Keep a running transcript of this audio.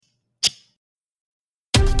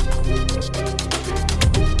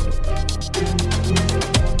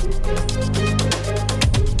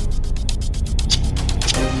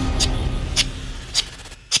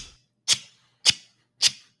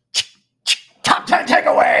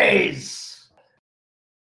takeaways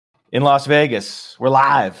in Las Vegas. We're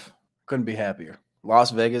live. Couldn't be happier.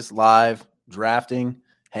 Las Vegas, live, drafting,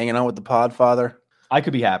 hanging out with the Podfather. I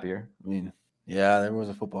could be happier. I mean, yeah, there was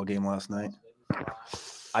a football game last night.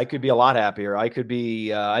 I could be a lot happier. I could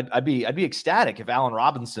be. I'd be ecstatic if Allen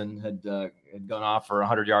Robinson had gone off for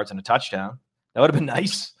 100 yards and a touchdown. That would have been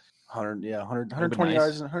nice. 120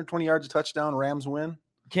 yards, 120 yards a touchdown. Rams win.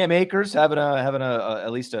 Cam Akers having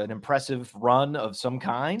at least an impressive run of some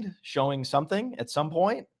kind, showing something at some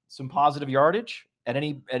point, some positive yardage at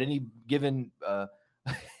any given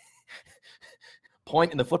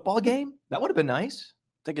point in the football game. That would have been nice.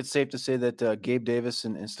 I think it's safe to say that Gabe Davis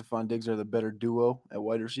and Stephon Diggs are the better duo at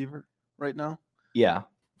wide receiver right now. Yeah.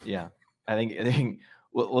 I think.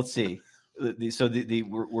 Well, let's see.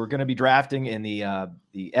 We're going to be drafting in the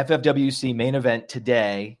FFWC main event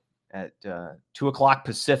today at 2:00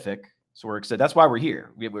 Pacific. So we're excited. That's why we're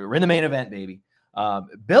here. We're in the main event, baby.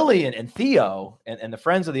 Billy and Theo and the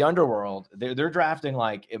friends of the underworld, they're drafting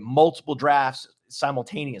like in multiple drafts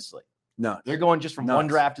simultaneously. No, they're going just from one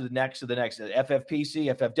draft to the next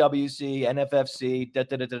FFPC, FFWC, NFFC,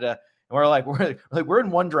 And we're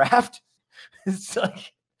in one draft. It's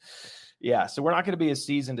like, yeah. So we're not going to be as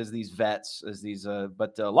seasoned as these vets,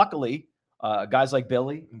 but luckily, guys like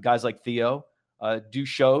Billy and guys like Theo do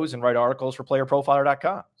shows and write articles for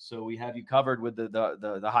PlayerProfiler.com. So we have you covered with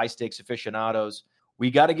the high stakes aficionados.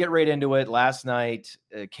 We got to get right into it. Last night,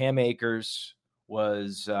 Cam Akers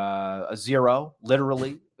was a zero,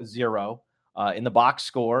 literally a zero in the box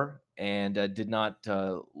score, and did not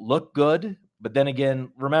look good. But then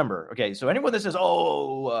again, remember, okay, so anyone that says,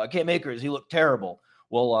 Cam Akers, he looked terrible.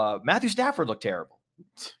 Well, Matthew Stafford looked terrible,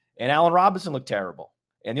 and Allen Robinson looked terrible.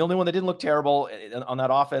 And the only one that didn't look terrible on that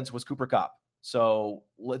offense was Cooper Kupp. So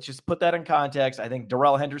let's just put that in context. I think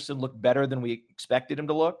Darrell Henderson looked better than we expected him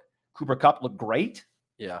to look. Cooper Kupp looked great.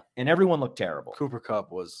 Yeah. And everyone looked terrible. Cooper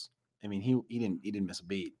Kupp was, I mean, he didn't miss a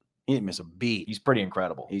beat. He didn't miss a beat. He's pretty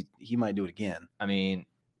incredible. He might do it again. I mean,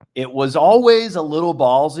 it was always a little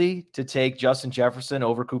ballsy to take Justin Jefferson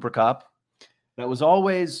over Cooper Kupp. That was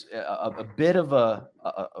always a bit of a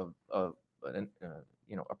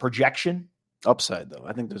projection. Upside, though.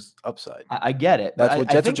 I think there's upside. I get it.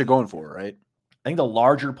 That's what you're going for, right? I think the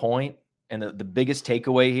larger point and the biggest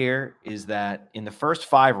takeaway here is that in the first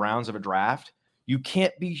 5 rounds of a draft, you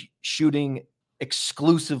can't be shooting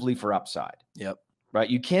exclusively for upside. Yep. Right?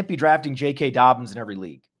 You can't be drafting J.K. Dobbins in every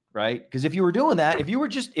league, right? Because if you were doing that, if you were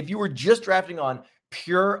just drafting on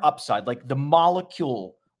pure upside, like the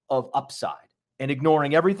molecule of upside, and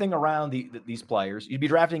ignoring everything around these players, you'd be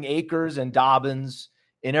drafting Akers and Dobbins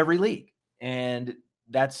in every league. And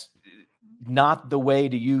that's not the way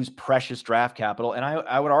to use precious draft capital. And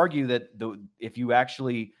I would argue that if you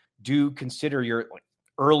actually do consider your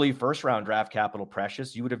early first-round draft capital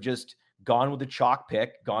precious, you would have just gone with the chalk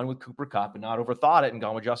pick, gone with Cooper Kupp, and not overthought it and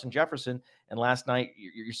gone with Justin Jefferson. And last night,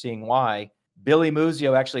 you're seeing why. Billy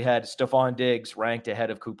Muzio actually had Stephon Diggs ranked ahead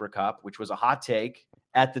of Cooper Kupp, which was a hot take.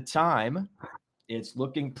 At the time, it's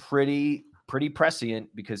looking pretty prescient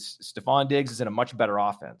because Stephon Diggs is in a much better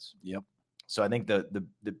offense. Yep. So I think the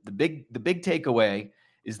big takeaway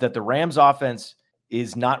is that the Rams offense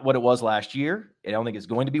is not what it was last year. I don't think it's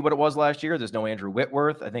going to be what it was last year. There's no Andrew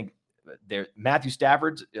Whitworth. I think Matthew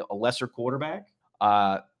Stafford's a lesser quarterback.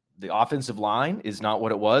 The offensive line is not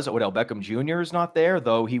what it was. Odell Beckham Jr. is not there,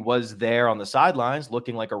 though he was there on the sidelines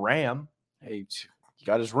looking like a Ram. Hey, he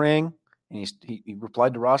got his ring, and he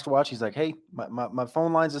replied to Roster Watch. He's like, hey, my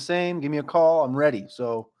phone line's the same. Give me a call. I'm ready.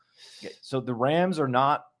 So the Rams are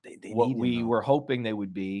not what we were hoping they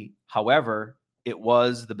would be. However, it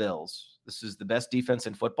was the Bills. This is the best defense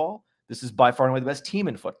in football. This is by far and away the best team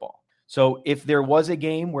in football. So if there was a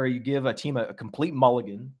game where you give a team a complete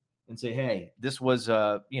mulligan and say, hey, this was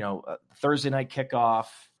a Thursday night kickoff.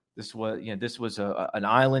 This was an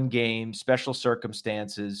island game, special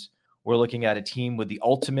circumstances. We're looking at a team with the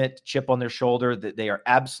ultimate chip on their shoulder, that they are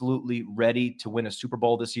absolutely ready to win a Super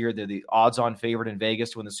Bowl this year. They're the odds-on favorite in Vegas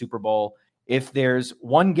to win the Super Bowl. If there's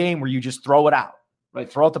one game where you just throw it out,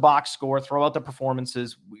 right? Throw out the box score, throw out the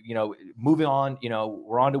performances, moving on,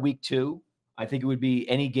 we're on to week 2. I think it would be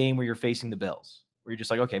any game where you're facing the Bills, where you're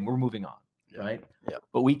just like, okay, we're moving on, right? Yeah.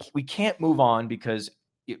 But we can't move on because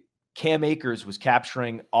Cam Akers was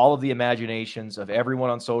capturing all of the imaginations of everyone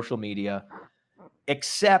on social media,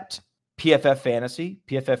 except PFF Fantasy.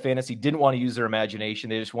 PFF Fantasy didn't want to use their imagination.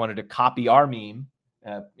 They just wanted to copy our meme.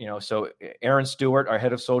 So Aaron Stewart, our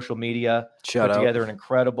head of social media, put together an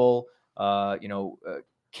incredible,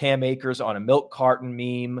 Cam Akers on a milk carton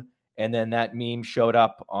meme. And then that meme showed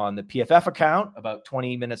up on the PFF account about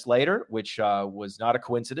 20 minutes later, which was not a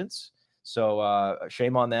coincidence. So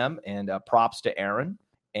shame on them, and props to Aaron.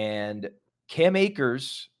 And Cam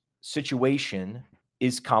Akers' situation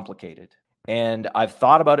is complicated, and I've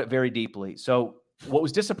thought about it very deeply. So what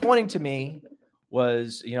was disappointing to me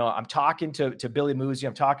was, I'm talking to Billy Musi,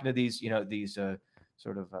 I'm talking to these, these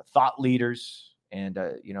sort of thought leaders and,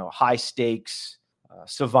 high stakes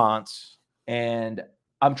savants. And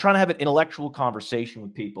I'm trying to have an intellectual conversation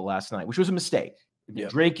with people last night, which was a mistake. They're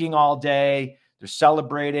drinking all day. They're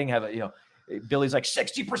celebrating. Billy's like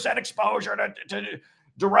 60% exposure to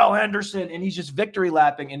Darrell Henderson, and he's just victory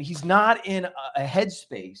lapping, and he's not in a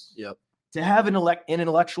headspace to have an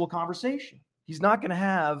intellectual conversation. He's not going to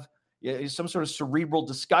have some sort of cerebral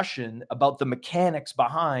discussion about the mechanics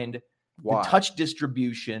behind the touch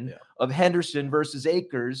distribution of Henderson versus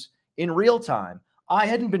Akers in real time. I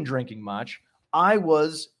hadn't been drinking much. I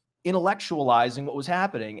was intellectualizing what was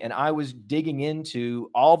happening, and I was digging into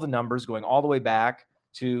all the numbers going all the way back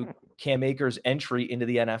to Cam Akers' entry into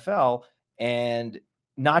the NFL, and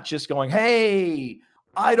not just going, hey,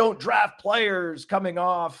 I don't draft players coming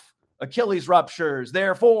off Achilles ruptures,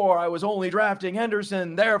 therefore I was only drafting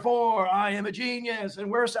Henderson, therefore I am a genius and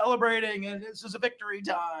we're celebrating and this is a victory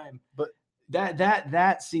time. But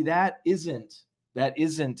that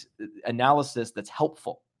isn't analysis that's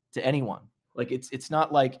helpful to anyone. Like it's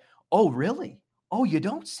not like, oh really? Oh, you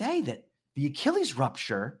don't say that the Achilles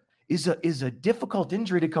rupture is a difficult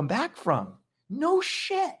injury to come back from. No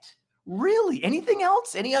shit. Really? Anything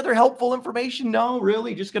else? Any other helpful information? No,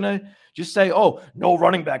 really? Just say, oh, no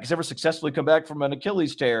running back has ever successfully come back from an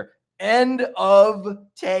Achilles tear. End of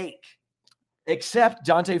take. Except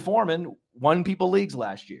Dante Foreman won people leagues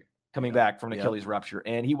last year coming back from an Achilles rupture,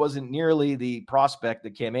 and he wasn't nearly the prospect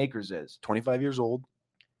that Cam Akers is. 25 years old.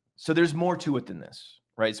 So there's more to it than this,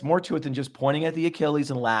 right? It's more to it than just pointing at the Achilles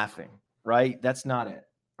and laughing, right? That's not it,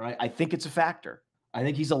 right? I think it's a factor. I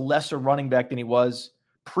think he's a lesser running back than he was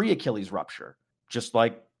pre-Achilles rupture, just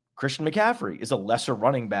like Christian McCaffrey is a lesser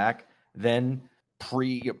running back than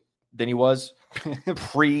he was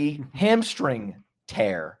pre-hamstring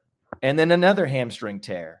tear, and then another hamstring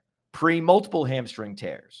tear, pre-multiple hamstring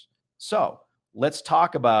tears. So let's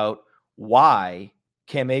talk about why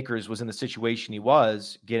Cam Akers was in the situation he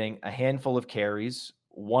was, getting a handful of carries,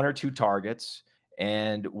 1 or 2 targets,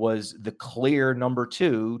 and was the clear number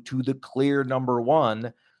 2 to the clear number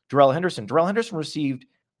 1, Darrell Henderson. Darrell Henderson received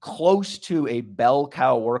close to a bell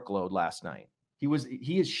cow workload last night.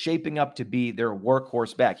 He is shaping up to be their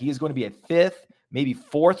workhorse back. He is going to be a 5th, maybe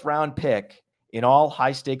 4th round pick in all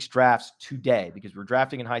high stakes drafts today, because we're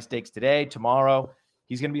drafting in high stakes today. Tomorrow,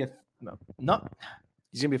 he's going to be he's going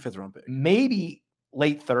to be a 5th round pick. Maybe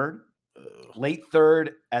late third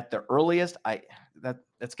at the earliest.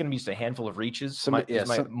 That's going to be just a handful of reaches. More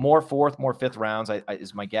 4th, more 5th rounds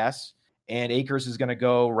is my guess. And Akers is going to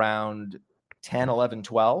go around 10, 11,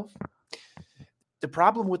 12. The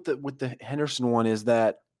problem with the Henderson one is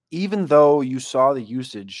that even though you saw the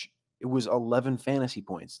usage, it was 11 fantasy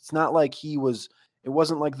points. It's not like it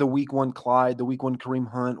wasn't like the week 1 Clyde, the week 1 Kareem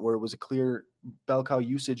Hunt, where it was a clear bell cow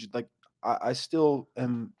usage. Like I still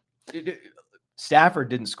am. Stafford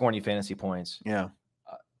didn't score any fantasy points. Yeah.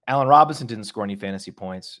 Allen Robinson didn't score any fantasy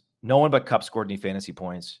points. No one but Kupp scored any fantasy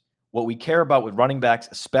points. What we care about with running backs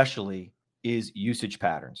especially is usage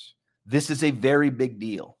patterns. This is a very big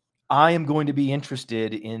deal. I am going to be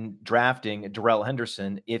interested in drafting Darrell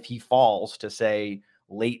Henderson if he falls to, say,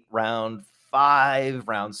 late round 5,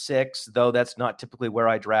 round 6, though that's not typically where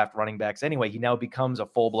I draft running backs anyway. He now becomes a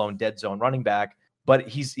full-blown dead zone running back, but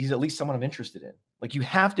he's at least someone I'm interested in. Like, you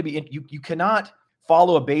have to be you cannot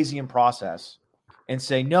follow a Bayesian process and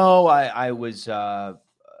say, no, I was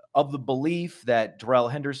of the belief that Darrell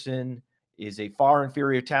Henderson is a far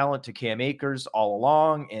inferior talent to Cam Akers all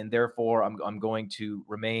along, and therefore I'm going to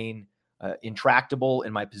remain intractable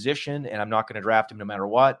in my position, and I'm not going to draft him no matter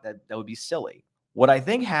what. That would be silly. What I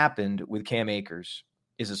think happened with Cam Akers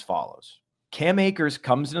is as follows. Cam Akers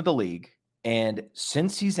comes into the league, and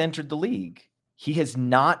since he's entered the league, he has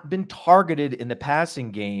not been targeted in the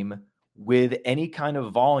passing game with any kind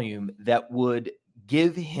of volume that would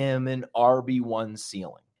give him an RB1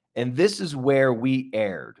 ceiling. And this is where we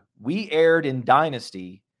erred. We erred in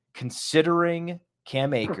Dynasty considering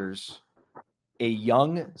Cam Akers a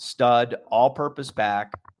young stud, all-purpose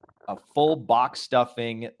back, a full box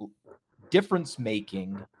stuffing,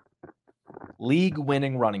 difference-making,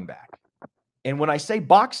 league-winning running back. And when I say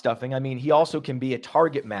box stuffing, I mean he also can be a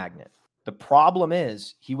target magnet. The problem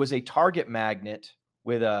is he was a target magnet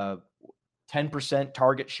with a 10%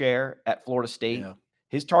 target share at Florida State. Yeah.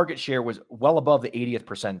 His target share was well above the 80th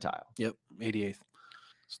percentile. Yep, 88th.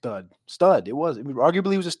 Stud. It was. I mean,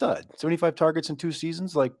 arguably, he was a stud. 75 targets in 2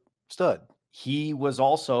 seasons. Like, Stud. He was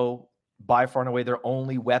also by far and away their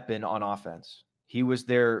only weapon on offense. He was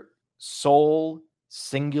their sole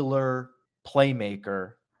singular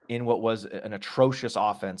playmaker in what was an atrocious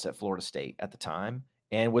offense at Florida State at the time,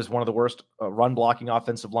 and was one of the worst run blocking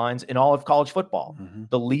offensive lines in all of college football,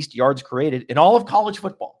 the least yards created in all of college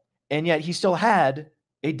football. And yet he still had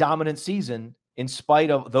a dominant season in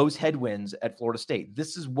spite of those headwinds at Florida State.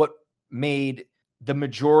 This is what made the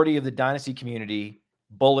majority of the dynasty community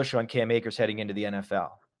bullish on Cam Akers heading into the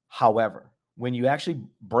NFL. However, when you actually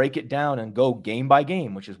break it down and go game by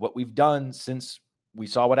game, which is what we've done since we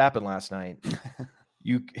saw what happened last night,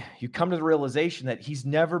 you come to the realization that he's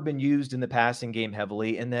never been used in the passing game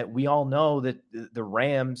heavily, and that we all know that the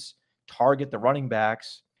Rams target the running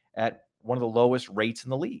backs at one of the lowest rates in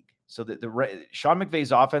the league. So that Sean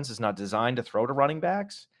McVay's offense is not designed to throw to running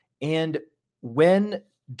backs. And when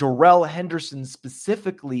Darrell Henderson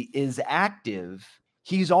specifically is active,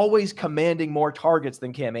 he's always commanding more targets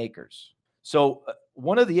than Cam Akers. So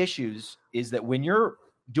one of the issues is that when you're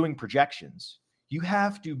doing projections, you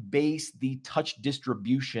have to base the touch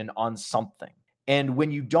distribution on something. And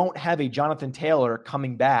when you don't have a Jonathan Taylor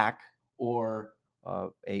coming back, or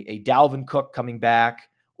a Dalvin Cook coming back,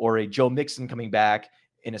 or a Joe Mixon coming back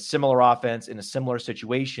in a similar offense, in a similar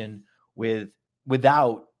situation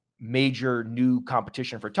without major new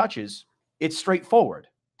competition for touches, it's straightforward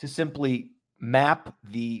to simply map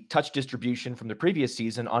the touch distribution from the previous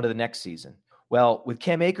season onto the next season. Well, with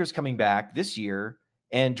Cam Akers coming back this year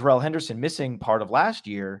and Darrell Henderson missing part of last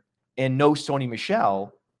year and no Sony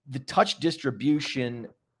Michel, the touch distribution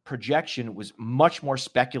projection was much more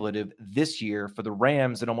speculative this year for the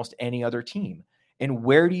Rams than almost any other team. And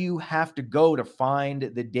where do you have to go to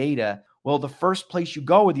find the data? Well, the first place you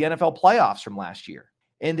go with the NFL playoffs from last year.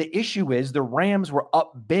 And the issue is the Rams were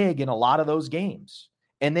up big in a lot of those games,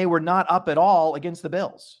 and they were not up at all against the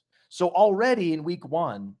Bills. So already in week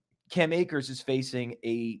one, Cam Akers is facing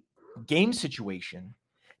a game situation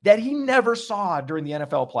that he never saw during the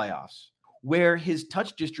NFL playoffs, where his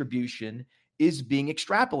touch distribution is being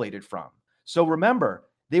extrapolated from. So remember,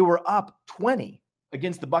 they were up 20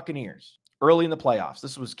 against the Buccaneers early in the playoffs.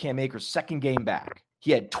 This was Cam Akers' second game back.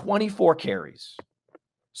 He had 24 carries.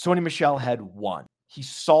 Sony Michel had 1. He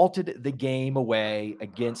salted the game away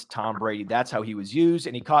against Tom Brady. That's how he was used,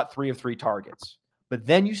 and he caught 3 of 3 targets. But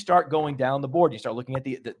then you start going down the board. You start looking at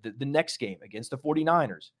the next game against the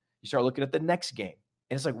 49ers. You start looking at the next game.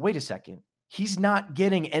 And it's like, wait a second. He's not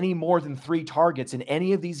getting any more than 3 targets in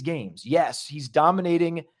any of these games. Yes, he's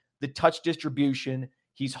dominating the touch distribution.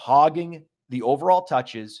 He's hogging the overall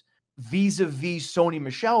touches vis-a-vis Sony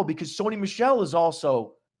Michel, because Sony Michel is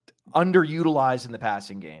also underutilized in the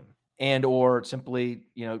passing game, and or simply,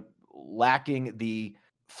 lacking the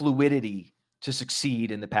fluidity to succeed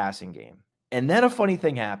in the passing game. And then a funny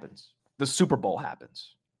thing happens. The Super Bowl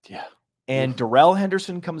happens. Yeah. And Darrell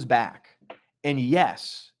Henderson comes back. And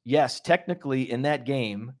yes, technically in that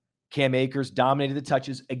game, Cam Akers dominated the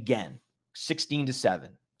touches again, 16-7.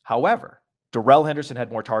 However, Darrell Henderson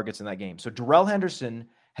had more targets in that game. So Darrell Henderson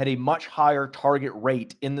had a much higher target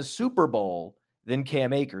rate in the Super Bowl than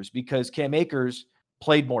Cam Akers, because Cam Akers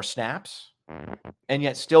played more snaps and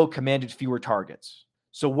yet still commanded fewer targets.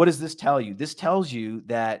 So what does this tell you? This tells you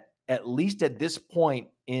that at least at this point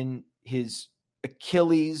in his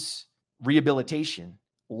Achilles rehabilitation,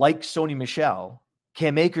 like Sony Michel,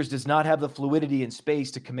 Cam Akers does not have the fluidity and space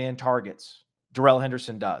to command targets. Darrell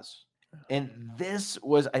Henderson does. And this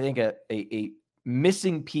was, I think, a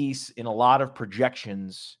missing piece in a lot of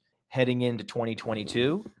projections heading into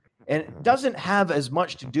 2022. And it doesn't have as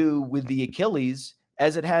much to do with the Achilles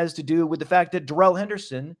as it has to do with the fact that Darrell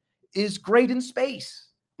Henderson is great in space.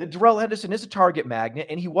 That Darrell Henderson is a target magnet,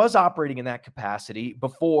 and he was operating in that capacity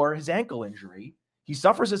before his ankle injury. He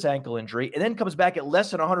suffers his ankle injury and then comes back at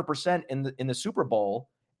less than 100% in the Super Bowl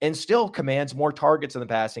and still commands more targets in the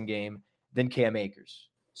passing game than Cam Akers.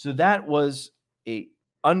 So that was a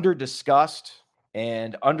under-discussed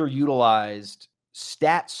and underutilized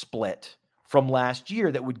stat split from last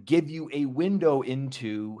year that would give you a window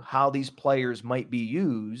into how these players might be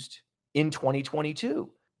used in 2022.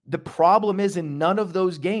 The problem is, in none of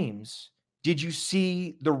those games did you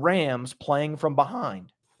see the Rams playing from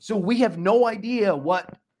behind. So we have no idea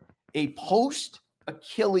what a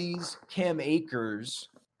post-Achilles Cam Akers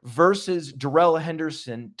versus Darrell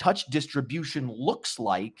Henderson touch distribution looks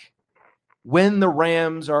like when the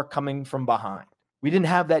Rams are coming from behind. We didn't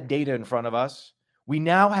have that data in front of us. We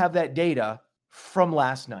now have that data from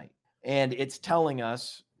last night, and it's telling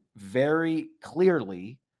us very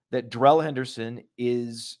clearly that Darrell Henderson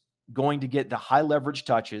is going to get the high leverage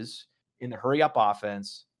touches in the hurry up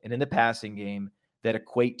offense and in the passing game that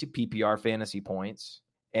equate to PPR fantasy points.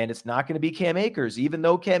 And it's not going to be Cam Akers, even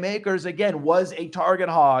though Cam Akers, again, was a target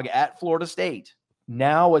hog at Florida State.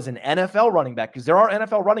 Now as an NFL running back, because there are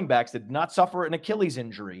NFL running backs that did not suffer an Achilles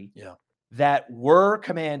injury that were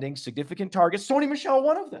commanding significant targets. Sony Michel,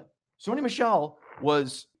 one of them. Sony Michel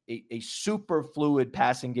was a super fluid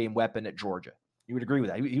passing game weapon at Georgia. You would agree with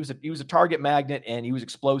that. He was a target magnet, and he was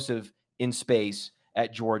explosive in space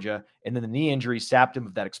at Georgia. And then the knee injury sapped him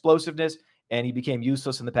of that explosiveness, and he became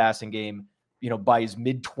useless in the passing game, by his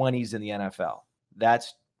mid-20s in the NFL.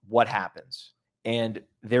 That's what happens. And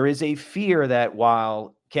there is a fear that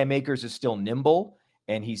while Cam Akers is still nimble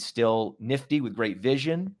and he's still nifty with great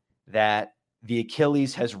vision, that the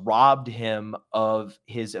Achilles has robbed him of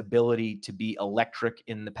his ability to be electric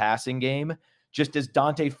in the passing game, just as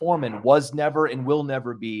Dante Foreman was never and will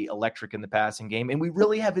never be electric in the passing game. And we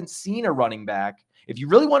really haven't seen a running back, if you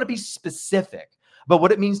really want to be specific about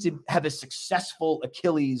what it means to have a successful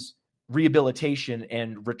Achilles rehabilitation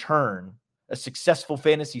and return, a successful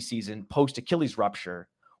fantasy season post Achilles rupture.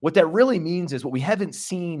 What that really means is what we haven't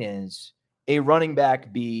seen is a running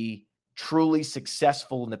back be truly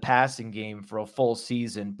successful in the passing game for a full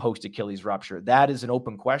season post Achilles rupture. That is an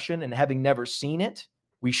open question. And having never seen it,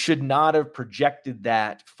 we should not have projected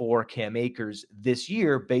that for Cam Akers this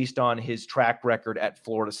year based on his track record at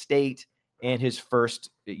Florida State and his first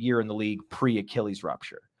year in the league pre-Achilles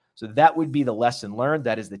rupture. So that would be the lesson learned.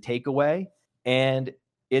 That is the takeaway. And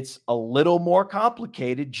it's a little more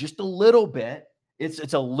complicated, just a little bit.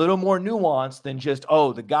 It's a little more nuanced than just,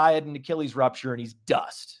 the guy had an Achilles rupture and he's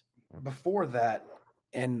dust. Before that,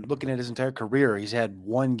 and looking at his entire career, he's had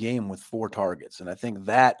one game with 4 targets. And I think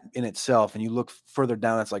that in itself, and you look further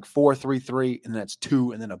down, it's like 4, 3, 3, and then it's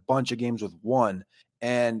 2, and then a bunch of games with 1.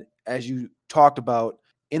 And as you talked about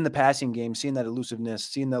in the passing game, seeing that elusiveness,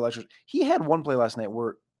 seeing that electric, he had one play last night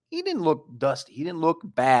where he didn't look dusty. He didn't look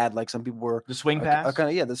bad like some people were. The swing pass?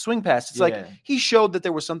 The swing pass. It's like he showed that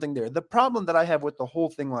there was something there. The problem that I have with the whole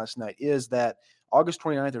thing last night is that August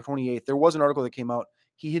 29th or 28th, there was an article that came out.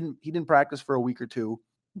 He didn't practice for a week or two.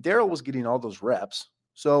 Darrell was getting all those reps.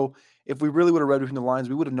 So if we really would have read between the lines,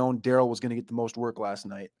 we would have known Darrell was going to get the most work last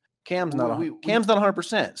night. Cam's not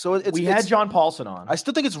 100%. So we had John Paulson on. I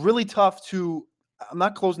still think it's really tough to – I'm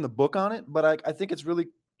not closing the book on it, but I think it's really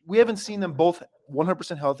 – we haven't seen them both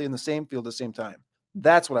 100% healthy in the same field at the same time.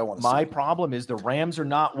 That's what I want to see. My problem is the Rams are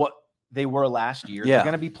not what they were last year. They're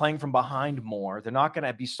going to be playing from behind more. They're not going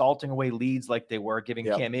to be salting away leads like they were, giving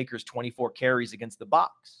Cam Akers 24 carries against the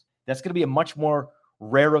Bucs. That's going to be a much more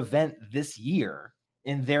rare event this year.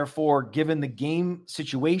 And therefore, given the game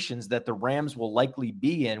situations that the Rams will likely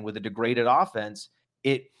be in with a degraded offense,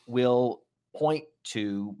 it will point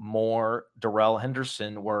to more Darrell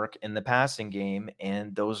Henderson work in the passing game.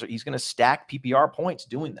 And he's going to stack PPR points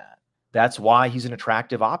doing that. That's why he's an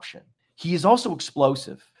attractive option. He is also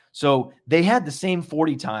explosive. So they had the same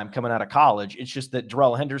 40 time coming out of college. It's just that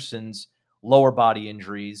Darrell Henderson's lower body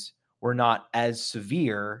injuries were not as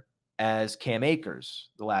severe as Cam Akers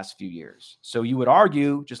the last few years. So you would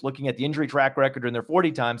argue, just looking at the injury track record in their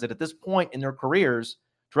 40 times, that at this point in their careers,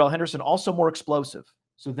 Darrell Henderson also more explosive.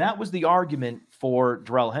 So that was the argument for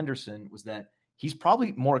Darrell Henderson, was that he's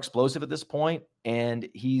probably more explosive at this point, and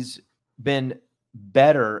he's been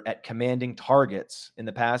better at commanding targets in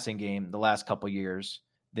the passing game the last couple of years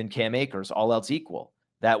than Cam Akers, all else equal.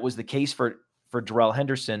 That was the case for Darrell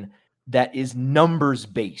Henderson. That is numbers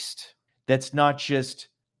based. That's not just,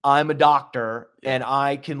 I'm a doctor and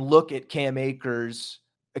I can look at Cam Akers'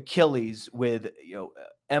 Achilles with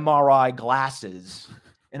MRI glasses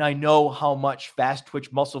and I know how much fast twitch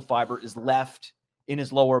muscle fiber is left in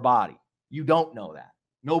his lower body. You don't know that.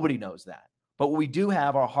 Nobody knows that. But what we do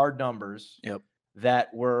have are hard numbers that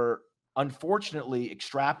were unfortunately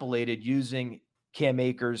extrapolated using Cam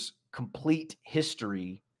Akers' complete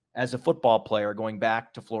history as a football player going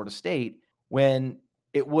back to Florida State, when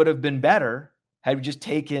it would have been better had we just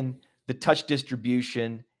taken the touch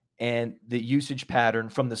distribution and the usage pattern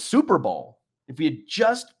from the Super Bowl. If we had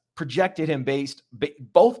just projected him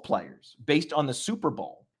both players based on the Super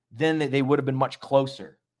Bowl, then they would have been much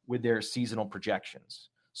closer with their seasonal projections.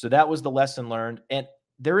 So that was the lesson learned. And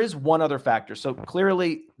there is one other factor. So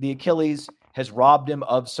clearly the Achilles has robbed him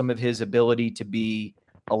of some of his ability to be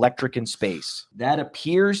electric in space. That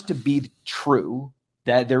appears to be true,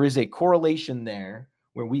 that there is a correlation there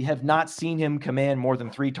where we have not seen him command more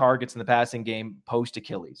than 3 targets in the passing game post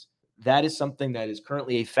Achilles. That is something that is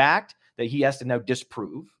currently a fact that he has to now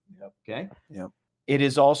disprove. Okay. Yep. It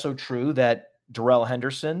is also true that Darrell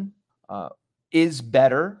Henderson is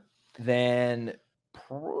better than.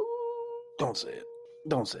 Don't say it.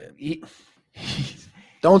 Don't say it.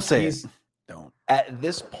 Don't say it. don't. At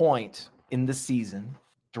this point in the season,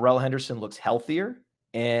 Darrell Henderson looks healthier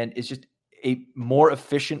and is just a more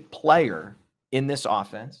efficient player in this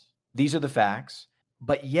offense. These are the facts.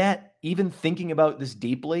 But yet, even thinking about this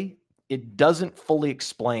deeply, it doesn't fully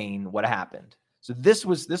explain what happened. So this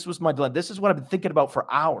was my dilemma. This is what I've been thinking about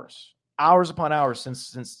for hours upon hours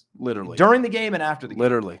since Literally during the game and after the game.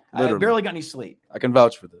 Literally. I barely got any sleep. I can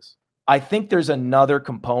vouch for this. I think there's another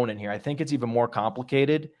component here. I think it's even more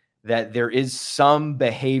complicated, that there is some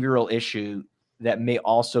behavioral issue that may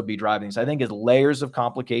also be driving this. I think it's layers of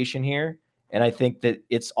complication here. And I think that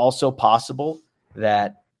it's also possible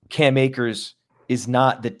that Cam Akers is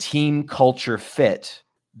not the team culture fit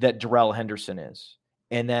that Darrell Henderson is.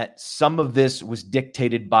 And that some of this was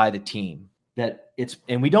dictated by the team.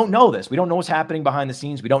 And we don't know this. We don't know what's happening behind the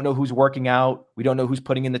scenes. We don't know who's working out. We don't know who's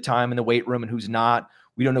putting in the time in the weight room and who's not.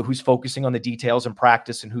 We don't know who's focusing on the details in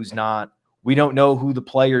practice and who's not. We don't know who the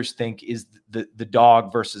players think is the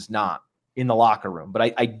dog versus not in the locker room.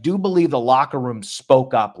 But I do believe the locker room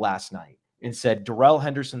spoke up last night and said, Darrell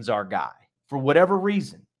Henderson's our guy. For whatever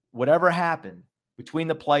reason, whatever happened between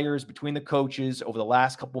the players, between the coaches over the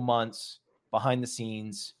last couple months, behind the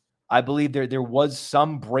scenes, I believe there was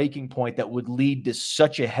some breaking point that would lead to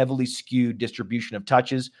such a heavily skewed distribution of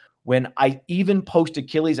touches. When I even post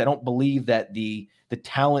Achilles, I don't believe that the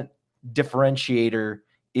talent differentiator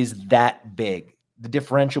is that big. The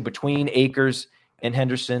differential between Akers and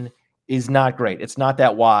Henderson is not great. It's not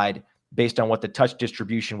that wide based on what the touch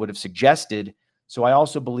distribution would have suggested. So I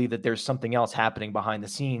also believe that there's something else happening behind the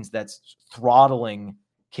scenes that's throttling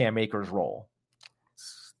Cam Akers' role.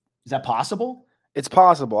 Is that possible? It's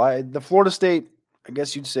possible. The Florida State, I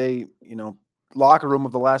guess you'd say, locker room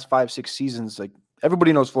of the last 5-6 seasons, like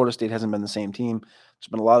everybody knows Florida State hasn't been the same team. There's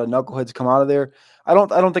been a lot of knuckleheads come out of there. I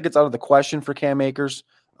don't think it's out of the question for Cam Akers.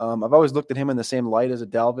 I've always looked at him in the same light as a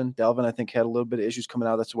Dalvin. Dalvin, I think, had a little bit of issues coming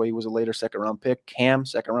out. That's why he was a later second-round pick. Cam,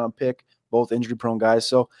 second-round pick, both injury-prone guys.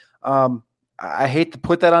 So I hate to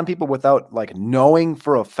put that on people without knowing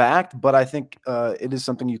for a fact, but I think it is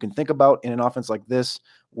something you can think about in an offense like this,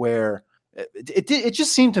 where it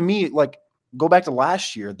just seemed to me like, go back to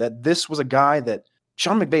last year, that this was a guy that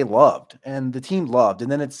Sean McVay loved and the team loved,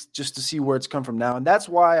 and then it's just to see where it's come from now, and that's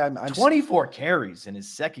why I'm 24 carries in his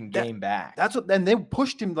second game back. That's what, and they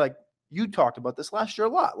pushed him, like you talked about this last year a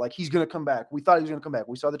lot. Like, he's going to come back. We thought he was going to come back.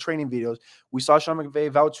 We saw the training videos. We saw Sean McVay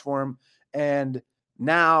vouch for him, and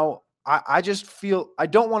now I just feel I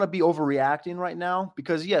don't want to be overreacting right now,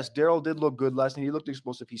 because yes, Darrell did look good last night. He looked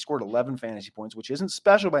explosive. He scored 11 fantasy points, which isn't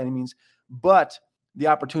special by any means, but the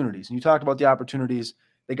opportunities, and you talked about the opportunities.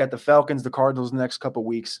 They got the Falcons, the Cardinals the next couple of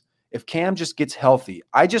weeks. If Cam just gets healthy,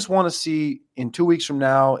 I just want to see in 2 weeks from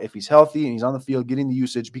now, if he's healthy and he's on the field getting the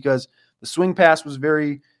usage, because the swing pass was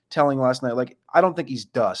very telling last night. Like, I don't think he's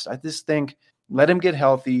dust. I just think let him get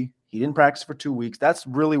healthy. He didn't practice for 2 weeks. That's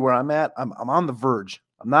really where I'm at. I'm on the verge.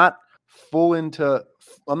 I'm not fully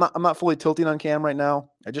tilting on Cam right now.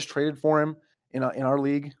 I just traded for him in our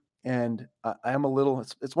league, and I am a little.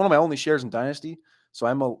 It's one of my only shares in Dynasty, so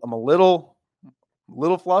I'm a little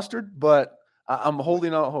flustered, but I'm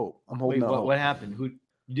holding out hope. What happened?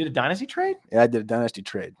 You did a Dynasty trade? Yeah, I did a Dynasty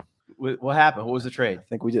trade. What happened? What was the trade? I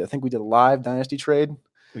think we did a live Dynasty trade.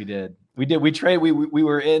 We did. We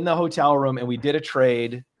were in the hotel room and we did a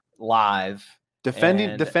trade live.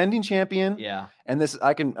 Defending champion. Yeah. And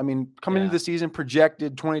coming into the season,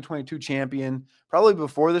 projected 2022 champion. Probably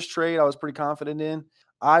before this trade, I was pretty confident in.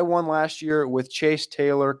 I won last year with Chase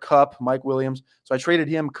Taylor, Kupp, Mike Williams. So I traded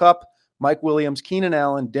him Kupp, Mike Williams, Keenan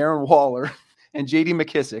Allen, Darren Waller, and J.D.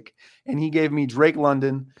 McKissick. And he gave me Drake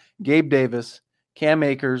London, Gabe Davis, Cam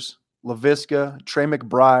Akers, Laviska, Trey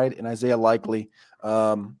McBride, and Isaiah Likely.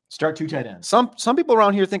 Start 2 tight ends. Some people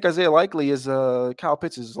around here think Isaiah Likely is Kyle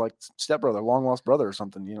Pitts' stepbrother, long lost brother or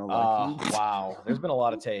something. Wow. There's been a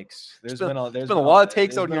lot of takes. There's been a lot of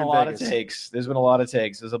takes out here in Vegas. There's been a lot of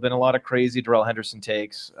takes. There's been a lot of crazy Darrell Henderson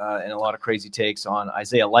takes and a lot of crazy takes on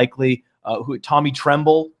Isaiah Likely. Tommy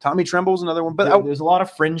Tremble. Tommy Tremble's another one. But there's a lot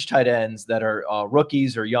of fringe tight ends that are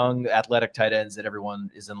rookies or young athletic tight ends that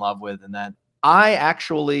everyone is in love with, and that I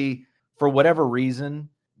actually, for whatever reason,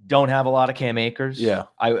 don't have a lot of Cam Akers. Yeah.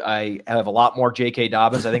 I have a lot more J.K.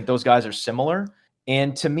 Dobbins. I think those guys are similar.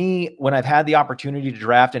 And to me, when I've had the opportunity to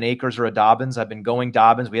draft an Akers or a Dobbins, I've been going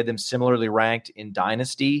Dobbins. We had them similarly ranked in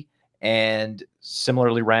Dynasty and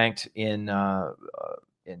similarly ranked in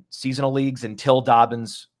seasonal leagues until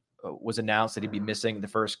Dobbins was announced that he'd be missing the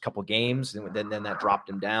first couple games. And then that dropped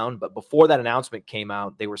him down. But before that announcement came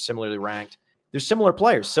out, they were similarly ranked. They're similar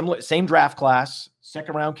players, same draft class,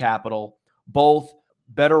 second round capital, both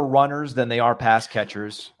better runners than they are pass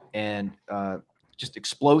catchers, and just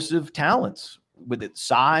explosive talents with its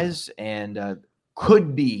size and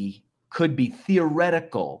could be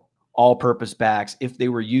theoretical all-purpose backs if they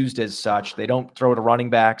were used as such. They don't throw to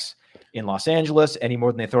running backs in Los Angeles any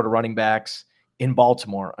more than they throw to running backs in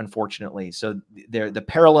Baltimore, unfortunately. So the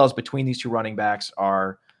parallels between these two running backs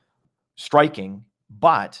are striking,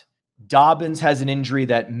 but Dobbins has an injury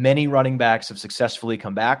that many running backs have successfully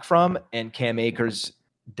come back from, and Cam Akers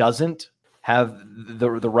doesn't have the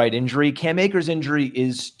right injury. Cam Akers' injury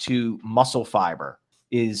is to muscle fiber,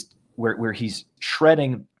 is where he's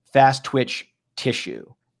shredding fast twitch tissue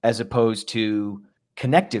as opposed to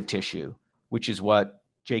connective tissue, which is what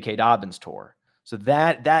J.K. Dobbins tore. So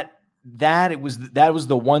that was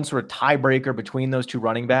the one sort of tiebreaker between those two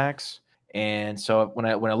running backs. And so when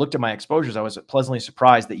I looked at my exposures, I was pleasantly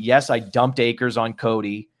surprised that, yes, I dumped Akers on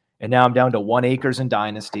Cody, and now I'm down to 1 Akers in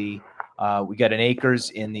Dynasty. We got an Akers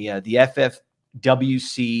in the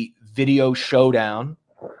FFWC Video Showdown,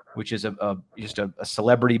 which is just a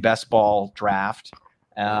celebrity best ball draft.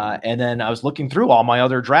 And then I was looking through all my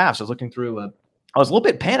other drafts. I was a little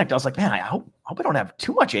bit panicked. I was like, man, I hope I don't have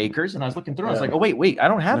too much Akers. And I was looking through. I was like, oh, wait, I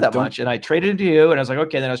don't have that much. And I traded it to you. And I was like,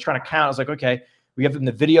 okay. Then I was trying to count. I was like, okay, we have him in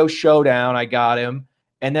the Video Showdown. I got him.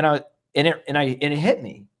 And then it hit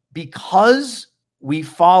me because we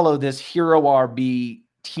follow this Hero RB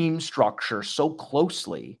team structure so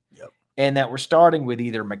closely. Yep. And that we're starting with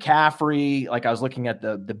either McCaffrey, like I was looking at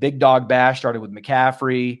the Big Dog Bash, started with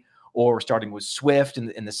McCaffrey, or we're starting with Swift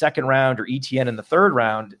in the second round, or ETN in the third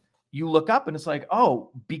round. You look up and it's like,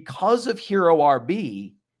 oh, because of Hero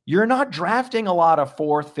RB, you're not drafting a lot of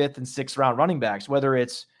 4th, 5th, and 6th round running backs, whether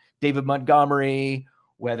it's David Montgomery,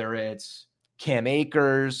 whether it's Cam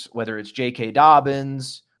Akers, whether it's J.K.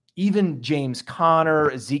 Dobbins, even James Conner,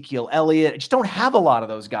 Ezekiel Elliott. I just don't have a lot of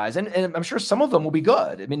those guys. And I'm sure some of them will be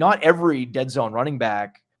good. I mean, not every dead zone running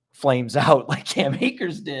back flames out like Cam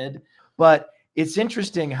Akers did, but it's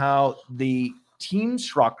interesting how the team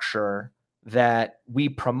structure that we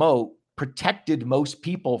promote protected most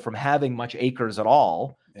people from having much Akers at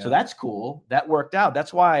all. Yeah. So that's cool. That worked out.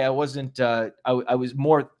 That's why I wasn't, I was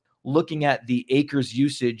more looking at the Akers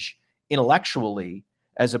usage intellectually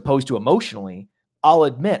as opposed to emotionally. I'll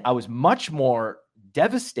admit I was much more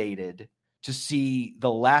devastated to see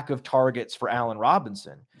the lack of targets for Allen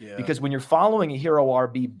Robinson, because when you're following a Hero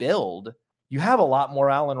RB build, you have a lot more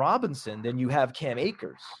Allen Robinson than you have Cam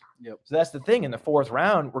Akers. Yep. So that's the thing. In the 4th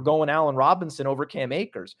round, we're going Allen Robinson over Cam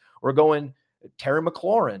Akers. We're going Terry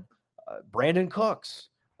McLaurin, Brandon Cooks,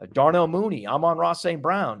 Darnell Mooney, Amon-Ra St.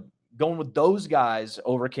 Brown, going with those guys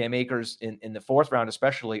over Cam Akers in the 4th round,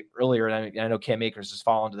 especially earlier. And I know Cam Akers has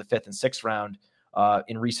fallen to the 5th and 6th round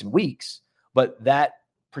in recent weeks, but that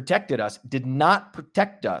did not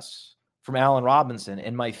protect us from Allen Robinson.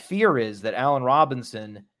 And my fear is that Allen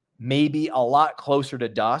Robinson may be a lot closer to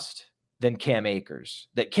dust than Cam Akers.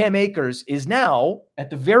 That Cam Akers is now,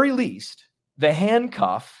 at the very least, the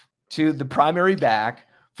handcuff to the primary back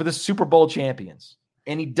for the Super Bowl champions.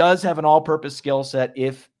 And he does have an all-purpose skill set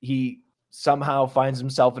if he somehow finds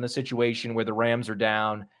himself in a situation where the Rams are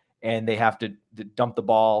down and they have to dump the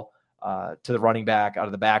ball to the running back out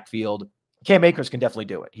of the backfield. Cam Akers can definitely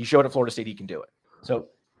do it. He showed at Florida State he can do it. So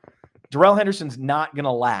Darrell Henderson's not going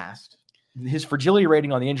to last. His fragility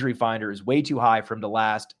rating on the injury finder is way too high for him to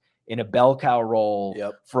last in a bell cow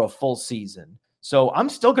role for a full season. So I'm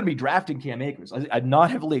still going to be drafting Cam Akers. I'm not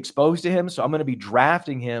heavily exposed to him, so I'm going to be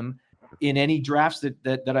drafting him in any drafts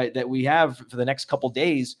that we have for the next couple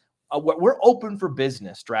days. We're open for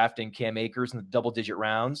business drafting Cam Akers in the double-digit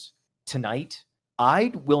rounds tonight.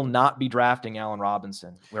 I will not be drafting Allen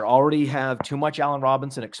Robinson. We already have too much Allen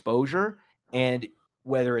Robinson exposure, and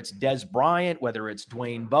whether it's Dez Bryant, whether it's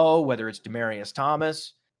Dwayne Bowe, whether it's Demaryius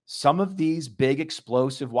Thomas, some of these big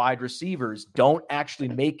explosive wide receivers don't actually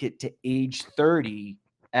make it to age 30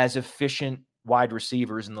 as efficient wide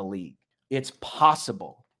receivers in the league. It's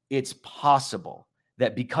possible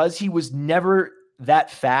that because he was never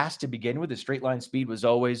that fast to begin with, his straight line speed was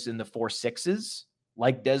always in the 4.6s,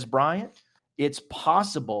 like Dez Bryant. It's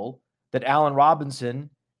possible that Allen Robinson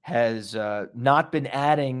has not been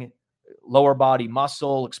adding lower body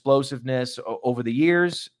muscle, explosiveness over the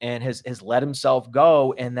years, and has let himself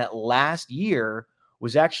go. And that last year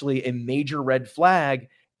was actually a major red flag.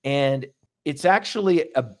 And it's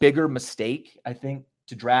actually a bigger mistake, I think,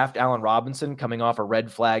 to draft Allen Robinson coming off a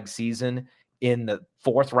red flag season in the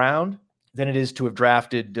 4th round than it is to have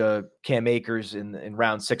drafted Cam Akers in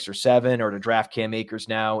round 6 or 7, or to draft Cam Akers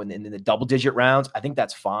now in the double-digit rounds. I think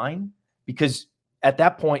that's fine, because at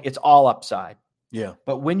that point, it's all upside. Yeah.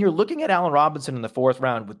 But when you're looking at Allen Robinson in the 4th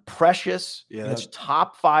round with precious, that's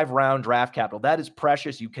top 5 round draft capital, that is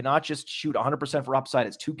precious. You cannot just shoot 100% for upside.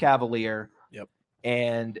 It's too cavalier. Yep.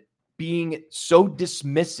 And being so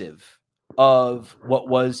dismissive of what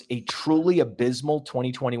was a truly abysmal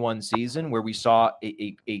 2021 season where we saw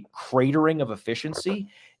a cratering of efficiency,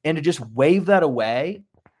 and to just wave that away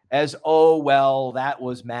as, oh, well, that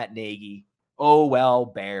was Matt Nagy. Oh, well,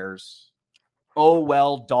 Bears. Oh,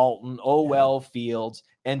 well, Dalton. Oh, well, Fields.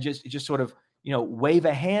 And just sort of, wave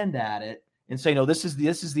a hand at it and say, no, this is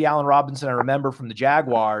the Allen Robinson I remember from the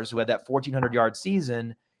Jaguars who had that 1,400-yard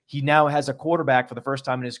season. He now has a quarterback for the first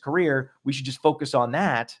time in his career. We should just focus on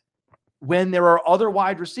that, when there are other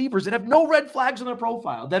wide receivers that have no red flags on their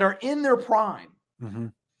profile, that are in their prime,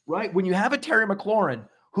 right? When you have a Terry McLaurin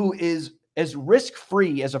who is as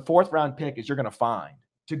risk-free as a 4th-round pick as you're going to find,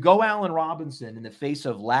 to go Allen Robinson in the face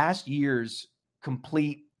of last year's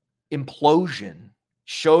complete implosion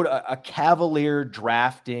showed a cavalier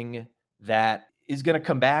drafting that is going to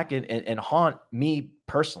come back and haunt me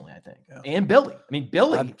personally, I think. Yeah. And Billy. I mean,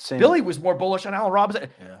 Billy was more bullish on Allen Robinson.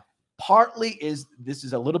 Yeah. Partly this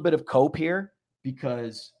is a little bit of cope here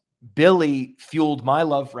because Billy fueled my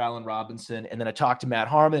love for Allen Robinson. And then I talked to Matt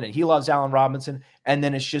Harmon and he loves Allen Robinson. And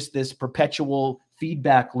then it's just this perpetual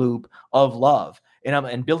feedback loop of love.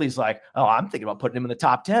 And Billy's like, oh, I'm thinking about putting him in the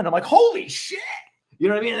top 10. I'm like, holy shit. You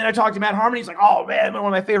know what I mean? And then I talked to Matt Harmon. He's like, oh, man, one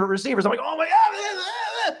of my favorite receivers. I'm like, oh, my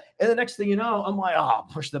God. And the next thing you know, I'm like, oh,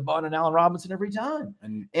 push the button on Allen Robinson every time.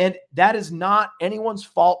 And that is not anyone's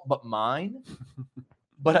fault but mine.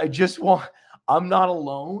 But I'm not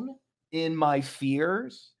alone in my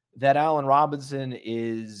fears that Allen Robinson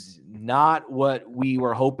is not what we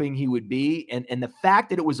were hoping he would be. And the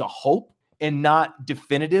fact that it was a hope and not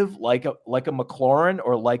definitive like a McLaurin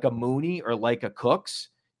or like a Mooney or like a Cooks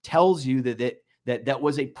tells you that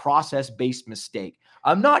was a process-based mistake.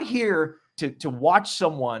 I'm not here to watch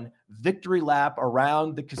someone victory lap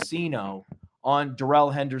around the casino on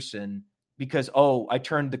Darrell Henderson because, oh, I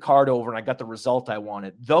turned the card over and I got the result I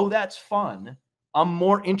wanted. Though that's fun, I'm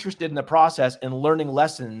more interested in the process and learning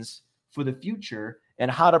lessons for the future and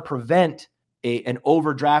how to prevent an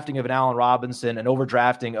overdrafting of an Allen Robinson, an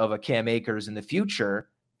overdrafting of a Cam Akers in the future.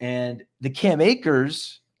 And the Cam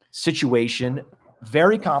Akers situation,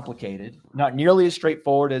 very complicated, not nearly as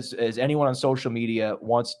straightforward as anyone on social media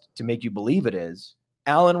wants to make you believe it is.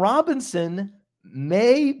 Allen Robinson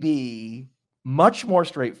may be much more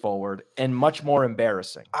straightforward and much more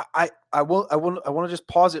embarrassing. I want to just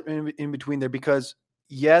pause it in between there because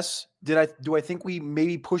yes, do I think we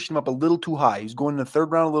maybe pushed him up a little too high? He's going in the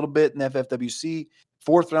 3rd round a little bit in FFWC,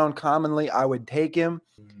 4th round commonly. I would take him.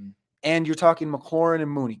 Mm-hmm. And you're talking McLaurin and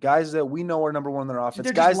Mooney, guys that we know are number 1 in their offense.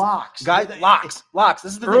 They're just locks. Locks.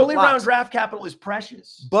 This is the early round draft capital is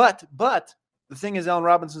precious. But the thing is, Allen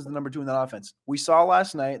Robinson's the number 2 in that offense. We saw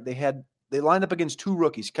last night they lined up against 2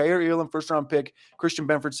 rookies, Kaiir Elam, 1st-round pick, Christian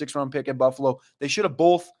Benford, 6th-round pick at Buffalo. They should have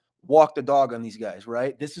both walked the dog on these guys,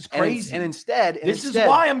 right? This is crazy. And instead, this is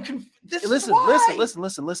why I'm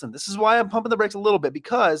listen. This is why I'm pumping the brakes a little bit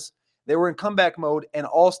because they were in comeback mode, and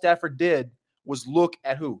all Stafford did was look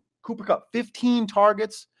at who? Cooper Kupp, 15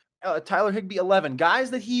 targets. Tyler Higbee, 11.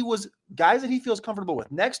 Guys that he feels comfortable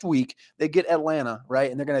with. Next week, they get Atlanta,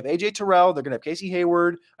 right? And they're going to have A.J. Terrell. They're going to have Casey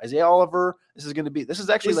Hayward, Isaiah Oliver. This is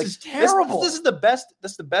terrible. This is the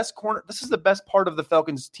best corner. This is the best part of the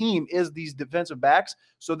Falcons team is these defensive backs.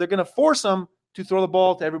 So they're going to force them to throw the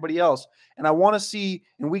ball to everybody else. And I want to see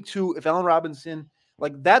in week 2 if Allen Robinson,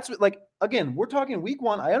 again, we're talking week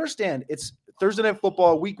 1. I understand it's Thursday Night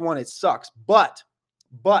Football, week 1. It sucks. But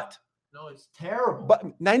no, it's terrible.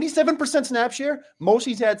 But 97% snap share, most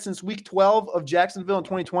he's had since week 12 of Jacksonville in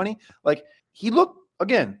 2020. He looked,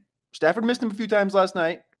 again, Stafford missed him a few times last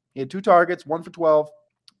night. He had 2 targets, 1 for 12.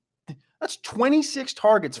 That's 26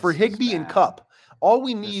 targets for Higbee and Kupp. All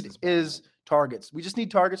we need is targets. We just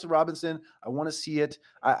need targets to Robinson. I want to see it.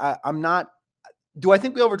 I'm not – do I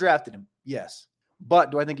think we overdrafted him? Yes.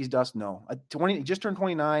 But do I think he's dust? No. He just turned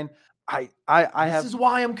 29. This is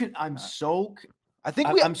why I'm so –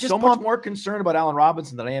 I'm so much more concerned about Allen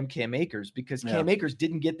Robinson than I am Cam Akers because Cam Akers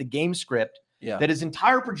didn't get the game script that his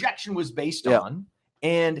entire projection was based on,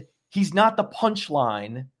 and he's not the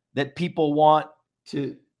punchline that people want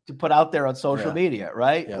to put out there on social media,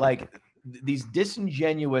 right? Yeah. These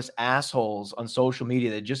disingenuous assholes on social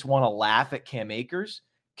media that just want to laugh at Cam Akers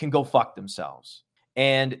can go fuck themselves,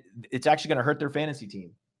 and it's actually going to hurt their fantasy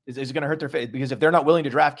team. Is going to hurt their face because if they're not willing to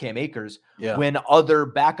draft Cam Akers when other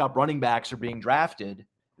backup running backs are being drafted,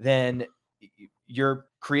 then you're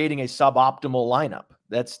creating a suboptimal lineup.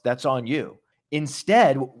 That's on you.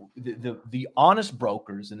 Instead, the honest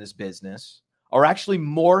brokers in this business are actually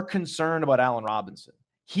more concerned about Allen Robinson.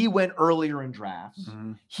 He went earlier in drafts.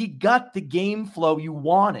 Mhm. He got the game flow you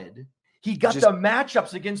wanted. He got the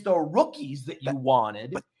matchups against the rookies that you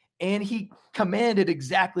wanted. And he commanded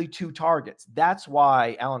exactly 2 targets. That's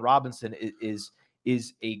why Allen Robinson is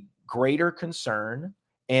a greater concern.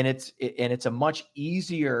 And it's a much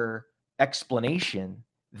easier explanation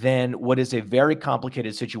than what is a very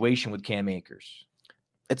complicated situation with Cam Akers.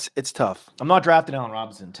 It's tough. I'm not drafting Allen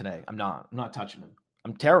Robinson today. I'm not touching him.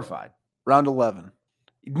 I'm terrified. Round 11.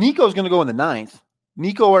 Nico's going to go in the 9th.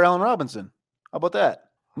 Nico or Allen Robinson. How about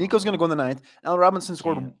that? Nico's going to go in the 9th. Allen Robinson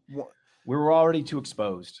scored. We were already too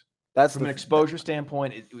exposed. That's from an exposure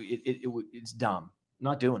standpoint. It's dumb. I'm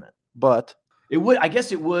not doing it. But it would. I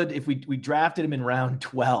guess it would if we drafted him in round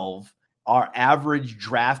 12. Our average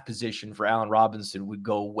draft position for Allen Robinson would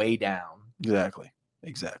go way down. Exactly.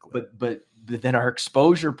 But then our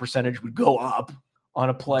exposure percentage would go up on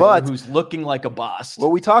a player who's looking like a bust.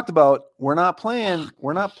 What we talked about, we're not playing.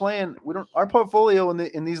 Our portfolio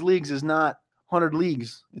in these leagues is not 100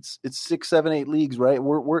 leagues. It's 6, 7, 8 leagues, right?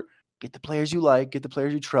 We're get the players you like, get the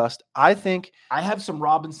players you trust. I think I have some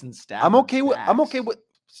Robinson stats. I'm okay with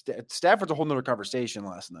Stafford's a whole nother conversation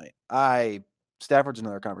last night. Stafford's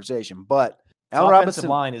another conversation, but Allen Robinson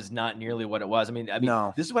line is not nearly what it was. I mean,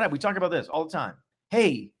 no. This is what we talk about this all the time.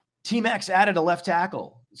 Hey, Team X added a left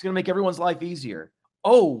tackle. It's going to make everyone's life easier.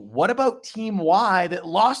 Oh, what about Team Y that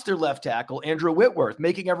lost their left tackle, Andrew Whitworth,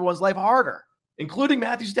 making everyone's life harder, including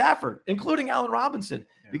Matthew Stafford, including Allen Robinson?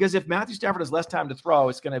 Yeah. Because if Matthew Stafford has less time to throw,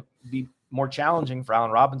 it's going to be more challenging for Allen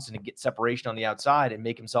Robinson to get separation on the outside and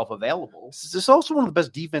make himself available. This is also one of the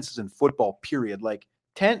best defenses in football, period. Like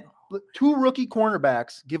 2 rookie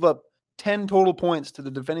cornerbacks give up 10 total points to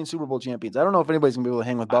the defending Super Bowl champions. I don't know if anybody's gonna be able to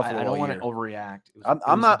hang with Buffalo. I don't want to overreact.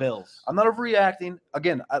 I'm not overreacting.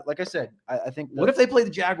 Again, like I said, I think. What if they play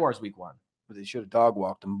the Jaguars week 1? Well, they should have dog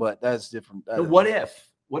walked them, but that's different. What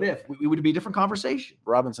if? It would be a different conversation.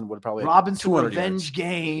 Robinson would probably revenge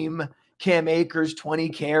game. Cam Akers 20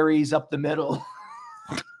 carries up the middle.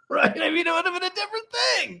 Right? I mean, it would have been a different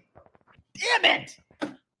thing. Damn it.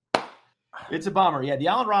 It's a bummer. Yeah, the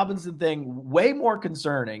Allen Robinson thing, way more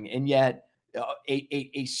concerning, and yet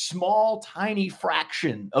a small, tiny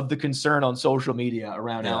fraction of the concern on social media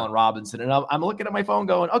around Allen Robinson. And I'm looking at my phone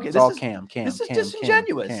going, okay, this is Cam. This is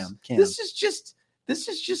disingenuous. Cam. This is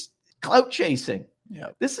just clout chasing. Yeah.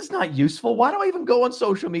 This is not useful. Why do I even go on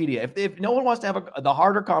social media? If no one wants to have the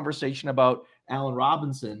harder conversation about Allen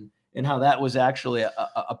Robinson and how that was actually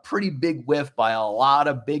a pretty big whiff by a lot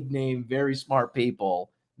of big name, very smart people,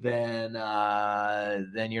 then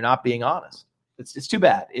you're not being honest. It's too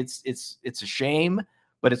bad. It's a shame,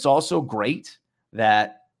 but it's also great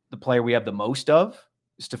that the player we have the most of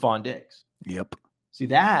is Stephon Diggs. Yep. See,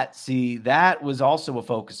 that was also a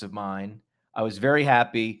focus of mine. I was very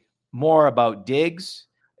happy, more about Diggs,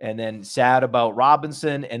 and then sad about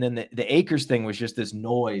Robinson, and then the Akers thing was just this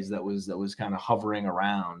noise that was kind of hovering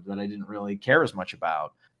around that I didn't really care as much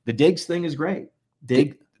about. The Diggs thing is great.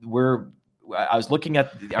 I was looking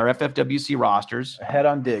at our FFWC rosters. Head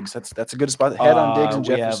on Diggs. That's a good spot. Head on Diggs and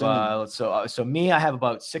Jefferson. So me, I have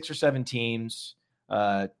about 6 or 7 teams.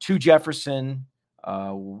 2 Jefferson,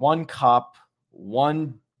 1 Kupp,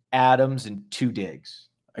 1 Adams, and 2 Diggs.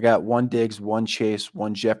 I got 1 Diggs, 1 Chase,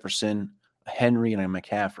 1 Jefferson, Henry, and a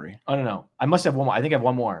McCaffrey. I don't know. I must have one more. I think I have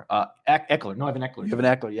one more. Eckler. No, I have an Eckler. You have an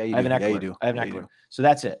Eckler. Yeah, you do. I have an Eckler. Yeah, you do. I have an Eckler. So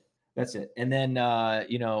that's it. And then,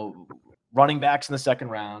 running backs in the second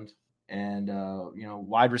round and,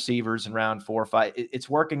 wide receivers in round 4 or 5. It's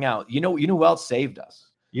working out. You know who else saved us?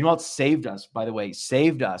 You know what saved us, by the way?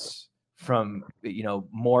 Saved us from,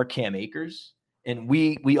 more Cam Akers. And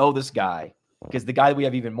we owe this guy because the guy that we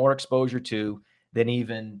have even more exposure to than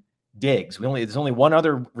even Diggs. There's only one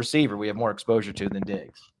other receiver we have more exposure to than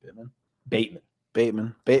Diggs.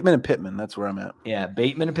 Bateman and Pittman. That's where I'm at. Yeah,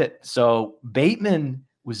 Bateman and Pitt. So Bateman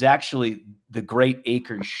was actually the great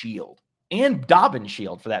Akers shield and Dobbins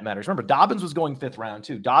shield for that matter. Remember, Dobbins was going 5th round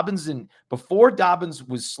too. Before Dobbins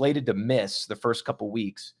was slated to miss the first couple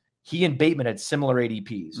weeks, he and Bateman had similar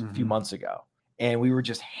ADPs a few months ago. And we were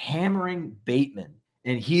just hammering Bateman.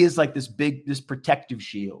 And he is like this protective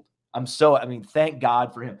shield. Thank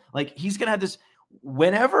God for him. Like he's going to have this,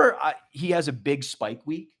 whenever he has a big spike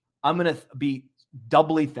week, I'm going to be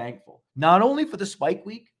doubly thankful. Not only for the spike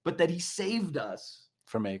week, but that he saved us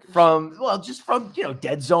from Akers. From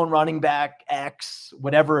dead zone running back X,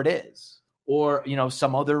 whatever it is, or,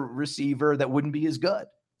 some other receiver that wouldn't be as good.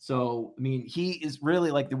 So, he is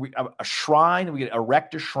really like a shrine. We could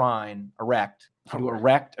erect a shrine to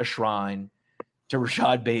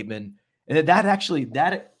Rashad Bateman. And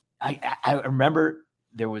I remember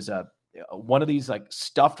there was a one of these like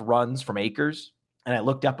stuffed runs from Akers, and I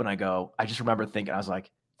looked up and I just remember thinking, I was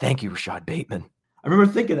like, thank you, Rashad Bateman. I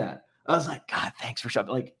remember thinking that. I was like, God, thanks, Rashad.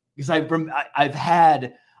 Like, because I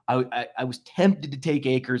was tempted to take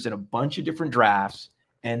Akers in a bunch of different drafts,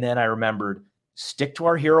 and then I remembered, stick to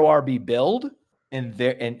our hero RB build,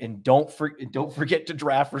 and don't forget to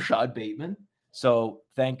draft Rashad Bateman. So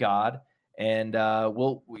thank God. And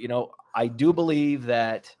I do believe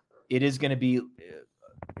that it is going to be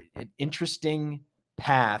an interesting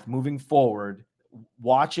path moving forward,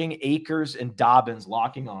 watching Akers and Dobbins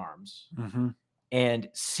locking arms and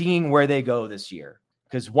seeing where they go this year.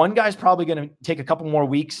 Because one guy's probably going to take a couple more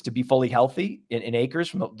weeks to be fully healthy in Akers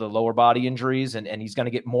from the lower body injuries, and he's going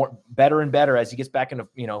to get better and better as he gets back into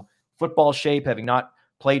football shape, having not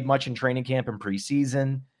played much in training camp and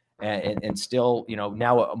preseason, and still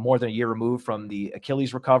now more than a year removed from the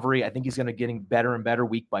Achilles recovery. I think he's going to getting better and better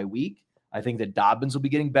week by week. I think that Dobbins will be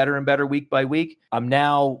getting better and better week by week. I'm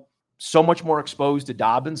now so much more exposed to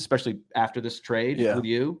Dobbins, especially after this trade with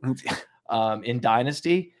you in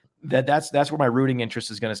Dynasty. That's where my rooting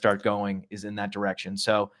interest is going to start going, is in that direction.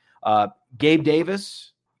 So Gabe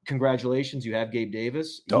Davis, congratulations. You have Gabe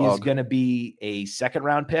Davis. He's going to be a second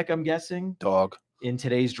round pick, I'm guessing. In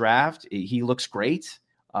today's draft. He looks great.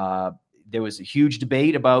 There was a huge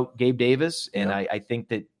debate about Gabe Davis, and I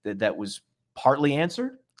think that was partly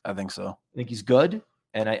answered. I think so. I think he's good.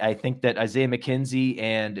 And I think that Isaiah McKenzie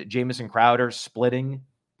and Jamison Crowder splitting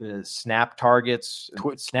the snaps, targets,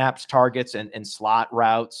 and slot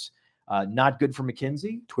routes. Not good for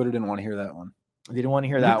McKenzie. Twitter didn't want to hear that one. They didn't want to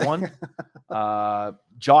hear that one.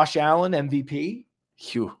 Josh Allen, MVP.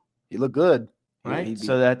 He looked good. Right.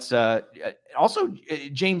 So that's also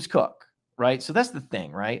James Cook. Right. So that's the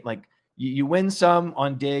thing, right? Like you win some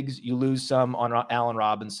on Diggs, you lose some on Allen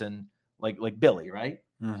Robinson, like Billy, right?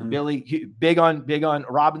 So Billy, big on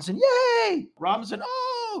Robinson. Yay. Robinson.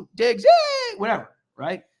 Oh, Diggs. Yay. Whatever.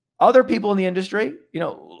 Right. Other people in the industry,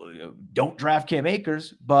 don't draft Cam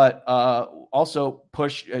Akers, but also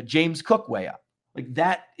push James Cook way up. Like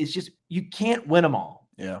that is just, you can't win them all.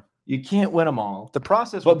 Yeah. You can't win them all. The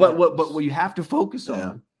process. But what you have to focus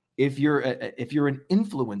on, if you're an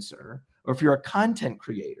influencer or if you're a content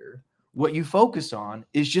creator, what you focus on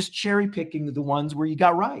is just cherry picking the ones where you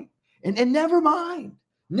got right. And never mind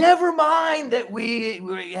that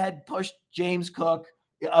we had pushed James Cook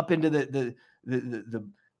up into the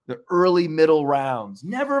early middle rounds.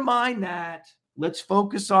 Never mind that. Let's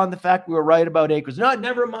focus on the fact we were right about Akers. No,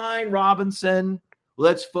 never mind Robinson.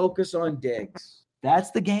 Let's focus on Diggs.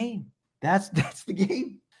 That's the game. That's the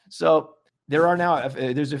game. So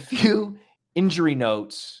there's a few injury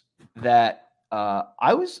notes that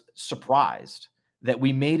I was surprised that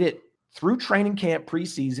we made it through training camp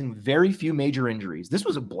preseason, very few major injuries. This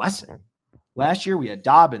was a blessing. Last year we had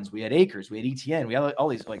Dobbins, we had Akers, we had ETN, we had all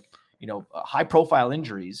these high profile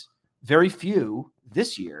injuries, very few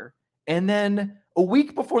this year. And then a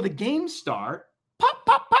week before the games start, pop.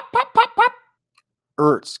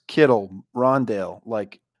 Ertz, Kittle, Rondale,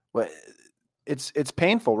 it's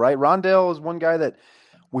painful, right? Rondale is one guy that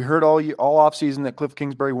we heard all offseason that Cliff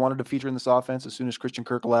Kingsbury wanted to feature in this offense as soon as Christian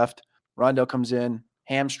Kirk left. Rondale comes in,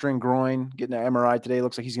 hamstring, groin, getting an MRI today.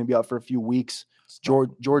 Looks like he's going to be out for a few weeks.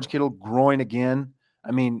 George Kittle, groin again. I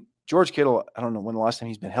mean, George Kittle, I don't know when the last time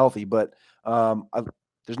he's been healthy, but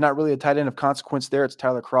there's not really a tight end of consequence there. It's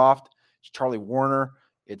Tyler Kroft. It's Charlie Warner.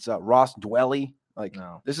 It's Ross Dwelly.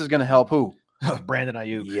 This is going to help who? Brandon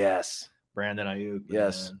Ayuk. Yes. Brandon Ayuk.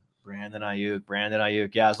 Yes. Brandon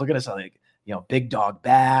Ayuk. Yeah, I was looking at something Big Dog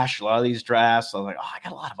Bash, a lot of these drafts. I was like, I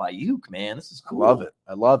got a lot of Ayuk, man. This is cool.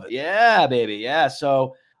 I love it. Yeah, baby. Yeah.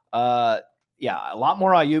 So, a lot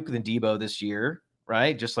more Ayuk than Debo this year,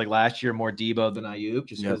 right? Just like last year, more Debo than Ayuk,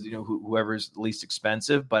 just because, whoever's least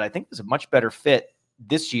expensive. But I think there's a much better fit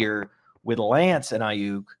this year with Lance and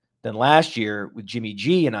Ayuk than last year with Jimmy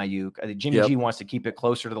G and Ayuk. I think Jimmy G wants to keep it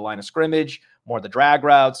closer to the line of scrimmage, more of the drag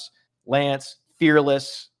routes. Lance,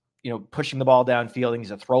 fearless, pushing the ball downfield.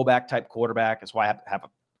 He's a throwback type quarterback. That's why I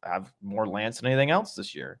have more Lance than anything else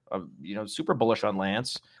this year. Super bullish on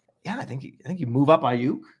Lance. Yeah, I think you move up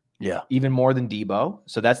Ayuk. Yeah, even more than Debo.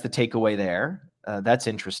 So that's the takeaway there. That's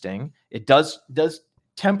interesting. It does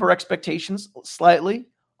temper expectations slightly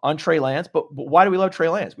on Trey Lance, but why do we love Trey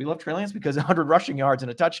Lance? We love Trey Lance because 100 rushing yards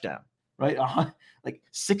and a touchdown, right?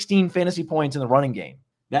 16 fantasy points in the running game.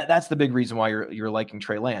 That's the big reason why you're liking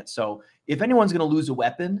Trey Lance. So if anyone's going to lose a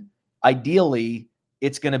weapon, ideally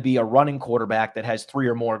it's going to be a running quarterback that has 3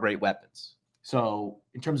 or more great weapons. So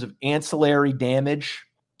in terms of ancillary damage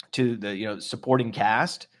to the supporting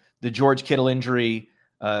cast, the George Kittle injury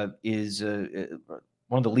is one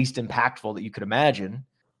of the least impactful that you could imagine.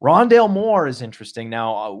 Rondale Moore is interesting.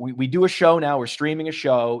 Now, we do a show now. We're streaming a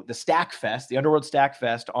show, the Stack Fest, the Underworld Stack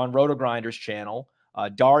Fest on Roto Grinders channel.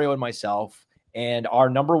 Dario and myself, and our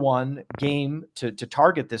number one game to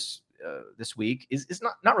target this week is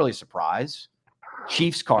not really a surprise.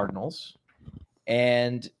 Chiefs Cardinals.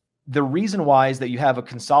 And the reason why is that you have a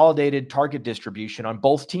consolidated target distribution on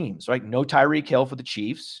both teams, right? No Tyreek Hill for the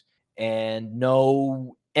Chiefs and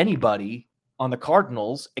no anybody on the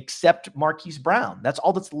Cardinals except Marquise Brown. That's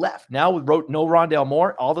all that's left. Now with no Rondale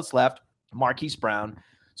Moore, all that's left, Marquise Brown.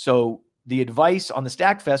 So the advice on the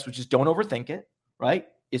Stack Fest, which is don't overthink it, right?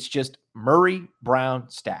 It's just Murray, Brown,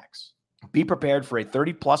 stacks. Be prepared for a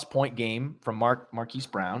 30-plus point game from Marquise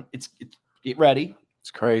Brown. It's get ready.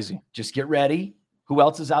 It's crazy. Just get ready. Who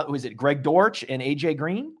else is out? Was it Greg Dortch and AJ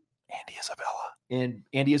Green?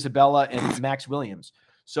 Andy Isabella and Max Williams.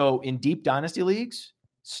 So in deep dynasty leagues,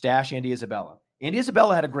 stash Andy Isabella. Andy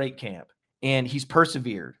Isabella had a great camp, and he's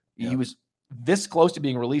persevered. Yep. He was this close to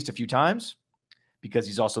being released a few times because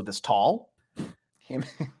he's also this tall. Sorry,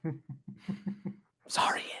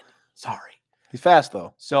 Andy. Sorry. He's fast,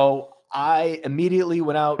 though. So I immediately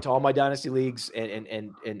went out to all my dynasty leagues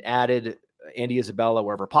and added Andy Isabella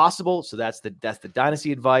wherever possible. So that's the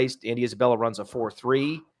dynasty advice. Andy Isabella runs a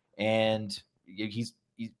 4.3, and he's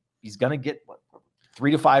going to get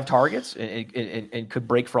 3 to 5 targets and could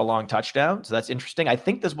break for a long touchdown. So that's interesting. I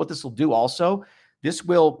think what this will do also, this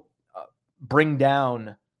will bring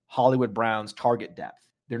down Hollywood Brown's target depth.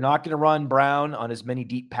 They're not going to run Brown on as many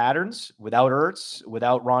deep patterns without Ertz,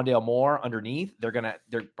 without Rondale Moore underneath. They're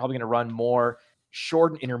probably going to run more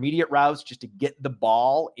short and intermediate routes just to get the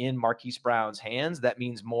ball in Marquise Brown's hands. That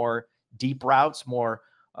means more deep routes, more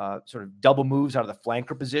sort of double moves out of the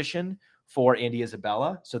flanker position for Andy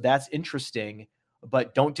Isabella. So that's interesting,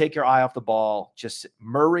 but don't take your eye off the ball. Just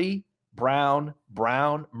Murray, Brown,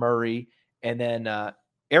 Murray, and then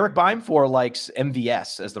Eric Beimfohr likes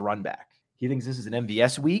MVS as the run back. He thinks this is an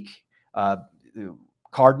MVS week. The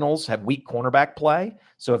Cardinals have weak cornerback play.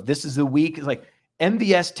 So if this is the week, it's like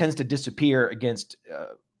MVS tends to disappear against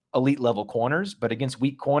elite level corners, but against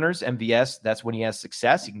weak corners, MVS, that's when he has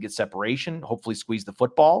success. He can get separation, hopefully squeeze the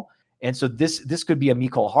football. And so this could be a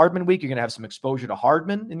Mecole Hardman week. You're going to have some exposure to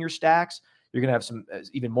Hardman in your stacks. You're going to have some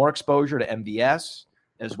even more exposure to MVS,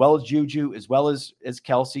 as well as Juju, as well as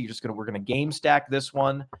Kelsey. We're going to game stack this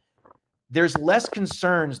one. There's less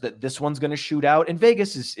concerns that this one's going to shoot out, and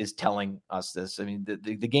Vegas is telling us this. I mean,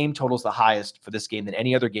 the game total is the highest for this game than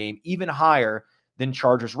any other game, even higher than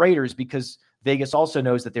Chargers Raiders, because Vegas also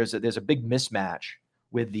knows that there's a big mismatch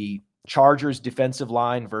with the Chargers defensive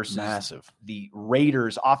line versus the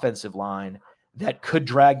Raiders offensive line that could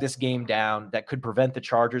drag this game down, that could prevent the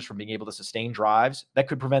Chargers from being able to sustain drives, that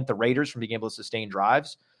could prevent the Raiders from being able to sustain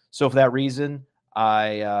drives. So for that reason,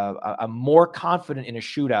 I'm more confident in a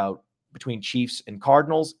shootout between Chiefs and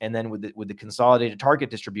Cardinals, and then with the consolidated target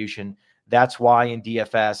distribution, that's why in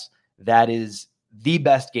DFS that is the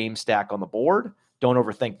best game stack on the board. Don't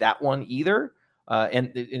overthink that one either,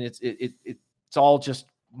 and it's all just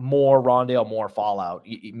more Rondale Moore fallout.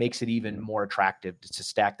 It makes it even more attractive to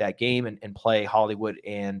stack that game and play Hollywood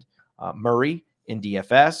and Murray in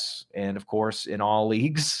DFS, and of course in all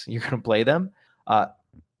leagues you're going to play them.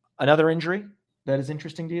 Another injury that is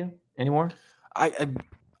interesting to you anymore?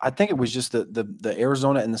 I think it was just the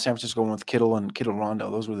Arizona and the San Francisco one with Kittle and Rondo.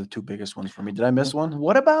 Those were the two biggest ones for me. Did I miss one?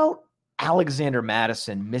 What about Alexander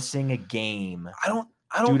Mattison missing a game? I don't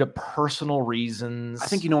due to personal reasons. I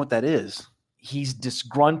think you know what that is. He's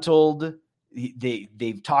disgruntled.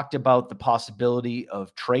 They've talked about the possibility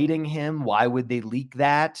of trading him. Why would they leak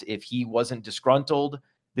that if he wasn't disgruntled?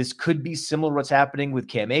 This could be similar to what's happening with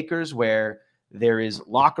Cam Akers, where there is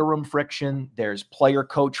locker room friction, there's player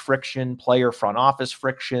coach friction, player front office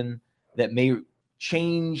friction that may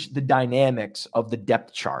change the dynamics of the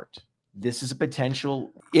depth chart. This is a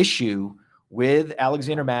potential issue with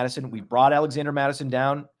Alexander Mattison. We brought Alexander Mattison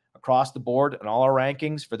down across the board in all our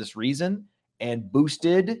rankings for this reason and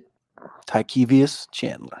boosted Tykevius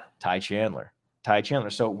Chandler. Ty Chandler.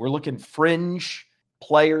 So we're looking fringe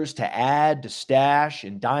players to add to stash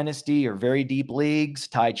in dynasty or very deep leagues.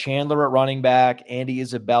 Ty Chandler at running back, Andy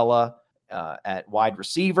Isabella at wide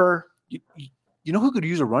receiver. You know who could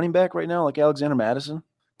use a running back right now like Alexander Mattison?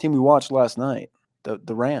 Team we watched last night,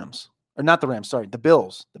 the Rams. Or not the Rams, sorry, the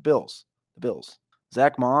Bills. The Bills.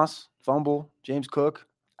 Zach Moss, fumble, James Cook.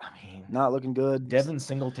 I mean, not looking good. Devin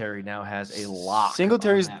Singletary now has a lock.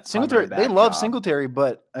 Singletary. They love Singletary,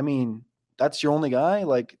 but I mean, that's your only guy.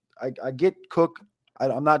 Like I get Cook.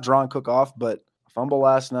 I'm not drawing Cook off, but fumble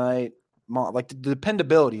last night. Like the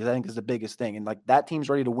dependability, I think, is the biggest thing. And like that team's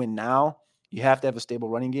ready to win now. You have to have a stable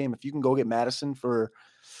running game. If you can go get Madison for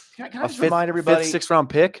Can I just remind everybody, fifth, 6th round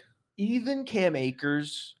pick, even Cam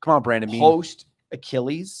Akers, come on, Brandon Beane, post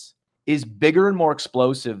Achilles is bigger and more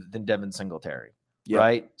explosive than Devin Singletary,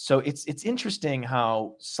 right? So it's interesting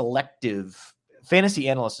how selective fantasy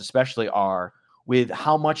analysts especially are with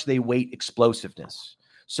how much they weight explosiveness.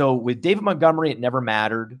 So with David Montgomery, it never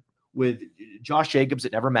mattered. With Josh Jacobs,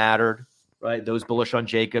 it never mattered, right? Those bullish on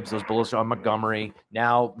Jacobs, those bullish on Montgomery.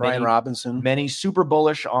 Now Brian Robinson, many super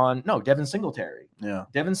bullish on Devin Singletary. Yeah,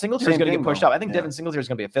 Devin Singletary is going to get pushed up. I think Devin Singletary is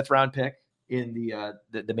going to be a 5th round pick in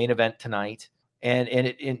the main event tonight.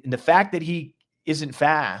 And the fact that he isn't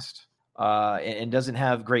fast and doesn't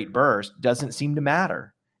have great burst doesn't seem to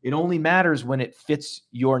matter. It only matters when it fits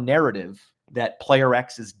your narrative that player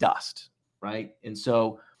X is dust, right? And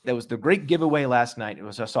so that was the great giveaway last night.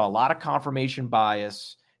 I saw a lot of confirmation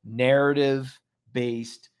bias,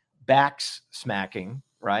 narrative-based backs smacking,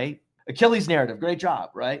 right? Achilles narrative, great job,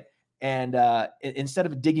 right? And instead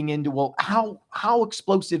of digging into, well, how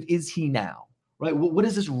explosive is he now? Right? What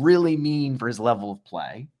does this really mean for his level of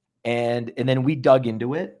play? And then we dug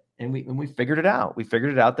into it and we figured it out. We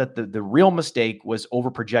figured it out that the real mistake was over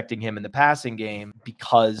projecting him in the passing game,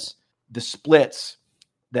 because the splits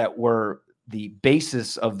that were the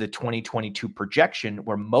basis of the 2022 projection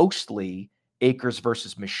were mostly Akers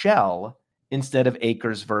versus Michel instead of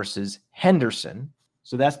Akers versus Henderson.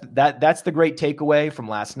 So that's the great takeaway from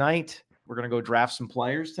last night. We're going to go draft some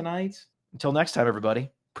players tonight. Until next time, everybody.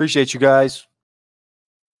 Appreciate you guys.